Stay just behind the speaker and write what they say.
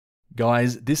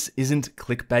Guys, this isn't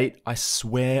clickbait, I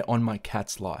swear on my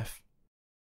cat's life.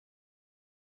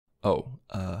 Oh,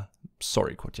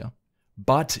 sorry, Kotya.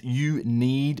 But you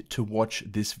need to watch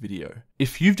this video.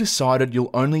 If you've decided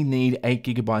you'll only need 8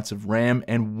 GB of RAM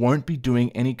and won't be doing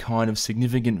any kind of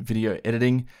significant video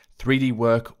editing, 3D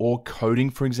work, or coding,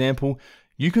 for example,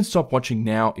 you can stop watching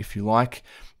now if you like.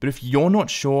 But if you're not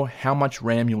sure how much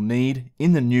RAM you'll need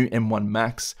in the new M1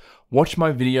 Max, watch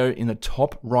my video in the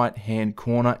top right hand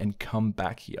corner and come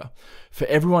back here. For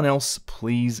everyone else,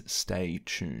 please stay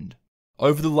tuned.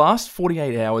 Over the last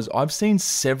 48 hours, I've seen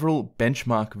several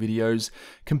benchmark videos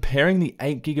comparing the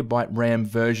 8 GB RAM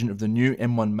version of the new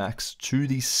M1 Max to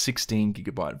the 16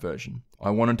 GB version. I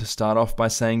wanted to start off by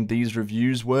saying these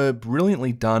reviews were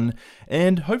brilliantly done,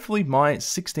 and hopefully my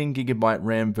 16 GB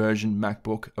RAM version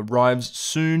MacBook arrives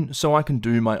soon so I can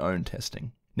do my own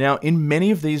testing. Now, in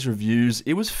many of these reviews,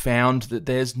 it was found that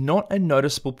there's not a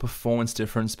noticeable performance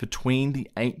difference between the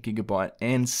 8 GB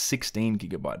and 16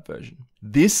 GB version.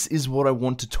 This is what I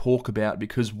want to talk about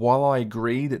because while I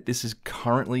agree that this is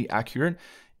currently accurate,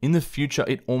 in the future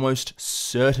it almost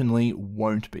certainly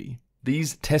won't be.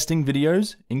 These testing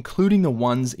videos, including the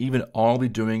ones even I'll be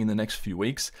doing in the next few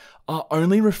weeks, are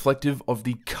only reflective of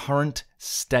the current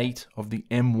state of the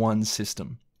M1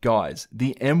 system. Guys,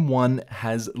 the M1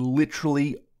 has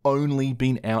literally only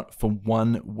been out for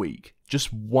 1 week.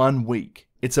 Just 1 week.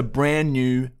 It's a brand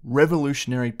new,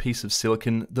 revolutionary piece of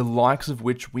silicon, the likes of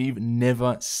which we've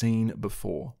never seen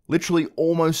before. Literally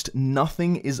almost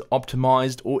nothing is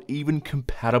optimized or even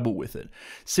compatible with it.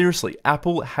 Seriously,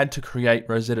 Apple had to create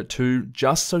Rosetta 2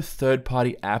 just so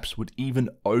third-party apps would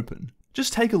even open.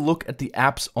 Just take a look at the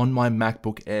apps on my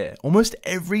MacBook Air. Almost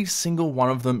every single one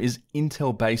of them is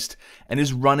Intel based and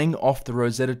is running off the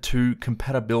Rosetta 2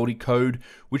 compatibility code,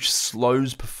 which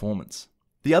slows performance.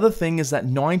 The other thing is that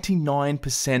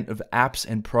 99% of apps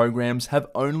and programs have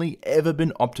only ever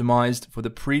been optimized for the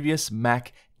previous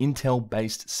Mac Intel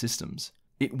based systems.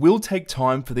 It will take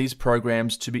time for these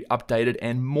programs to be updated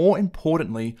and, more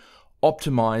importantly,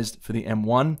 optimized for the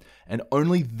M1, and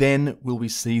only then will we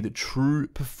see the true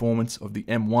performance of the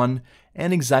M1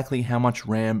 and exactly how much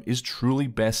RAM is truly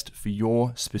best for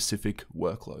your specific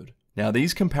workload. Now,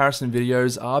 these comparison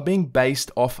videos are being based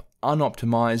off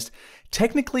unoptimized,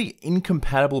 technically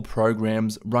incompatible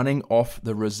programs running off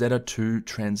the Rosetta 2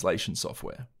 translation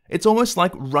software. It's almost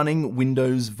like running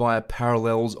Windows via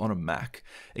Parallels on a Mac,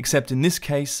 except in this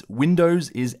case,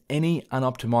 Windows is any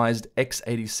unoptimized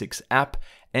x86 app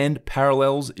and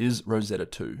Parallels is Rosetta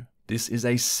 2. This is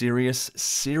a serious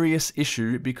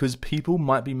issue because people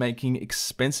might be making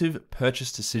expensive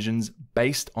purchase decisions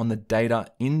based on the data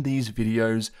in these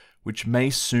videos, which may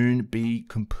soon be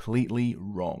completely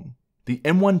wrong. The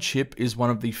M1 chip is one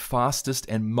of the fastest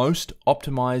and most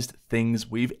optimized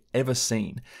things we've ever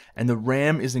seen, and the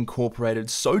RAM is incorporated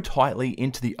so tightly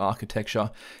into the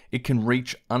architecture, it can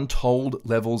reach untold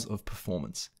levels of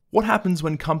performance. What happens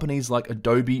when companies like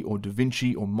Adobe or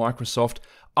DaVinci or Microsoft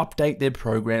update their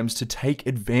programs to take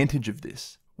advantage of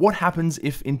this? What happens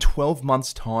if in 12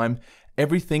 months' time,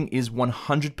 everything is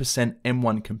 100%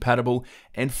 M1 compatible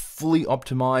and fully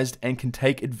optimized and can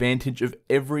take advantage of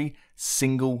every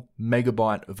single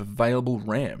megabyte of available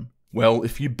RAM? Well,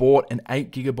 if you bought an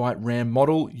 8 GB RAM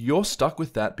model, you're stuck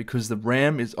with that because the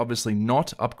RAM is obviously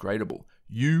not upgradable.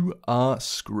 You are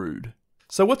screwed.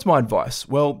 So what's my advice?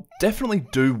 Well, definitely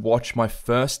do watch my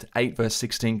first 8 vs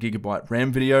 16 GB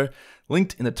RAM video,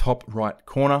 linked in the top right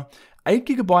corner. 8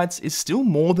 GB is still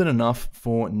more than enough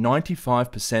for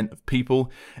 95% of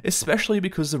people, especially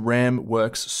because the RAM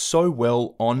works so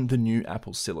well on the new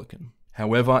Apple Silicon.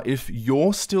 However, if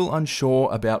you're still unsure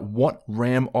about what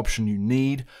RAM option you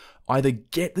need, either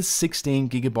get the 16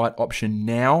 GB option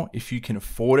now if you can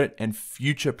afford it and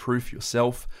future-proof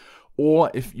yourself,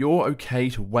 or if you're okay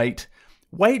to wait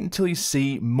until you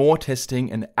see more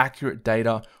testing and accurate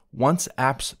data once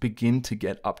apps begin to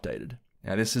get updated.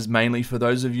 Now, this is mainly for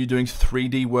those of you doing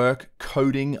 3D work,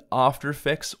 coding, After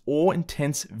Effects, or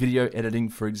intense video editing,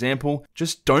 for example.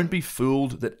 Just don't be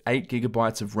fooled that 8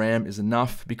 GB of RAM is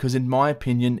enough, because in my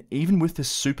opinion, even with the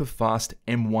super fast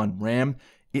M1 RAM,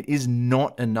 it is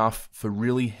not enough for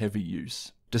really heavy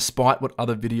use, despite what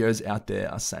other videos out there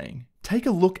are saying. Take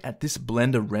a look at this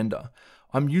Blender render.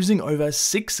 I'm using over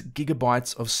 6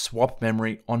 GB of swap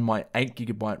memory on my 8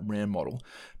 GB RAM model.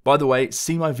 By the way,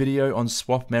 see my video on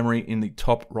swap memory in the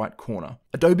top right corner.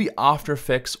 Adobe After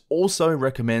Effects also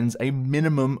recommends a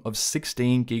minimum of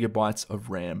 16 GB of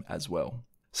RAM as well.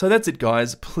 So that's it,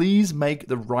 guys. Please make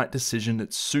the right decision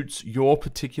that suits your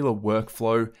particular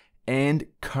workflow and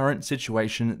current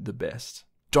situation the best.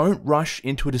 Don't rush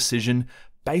into a decision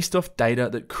based off data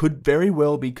that could very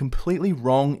well be completely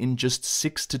wrong in just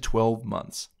 6 to 12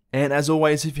 months. And as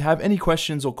always, if you have any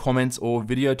questions or comments or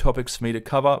video topics for me to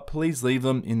cover, please leave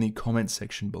them in the comment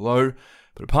section below.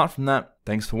 But apart from that,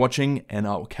 thanks for watching, and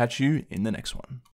I will catch you in the next one.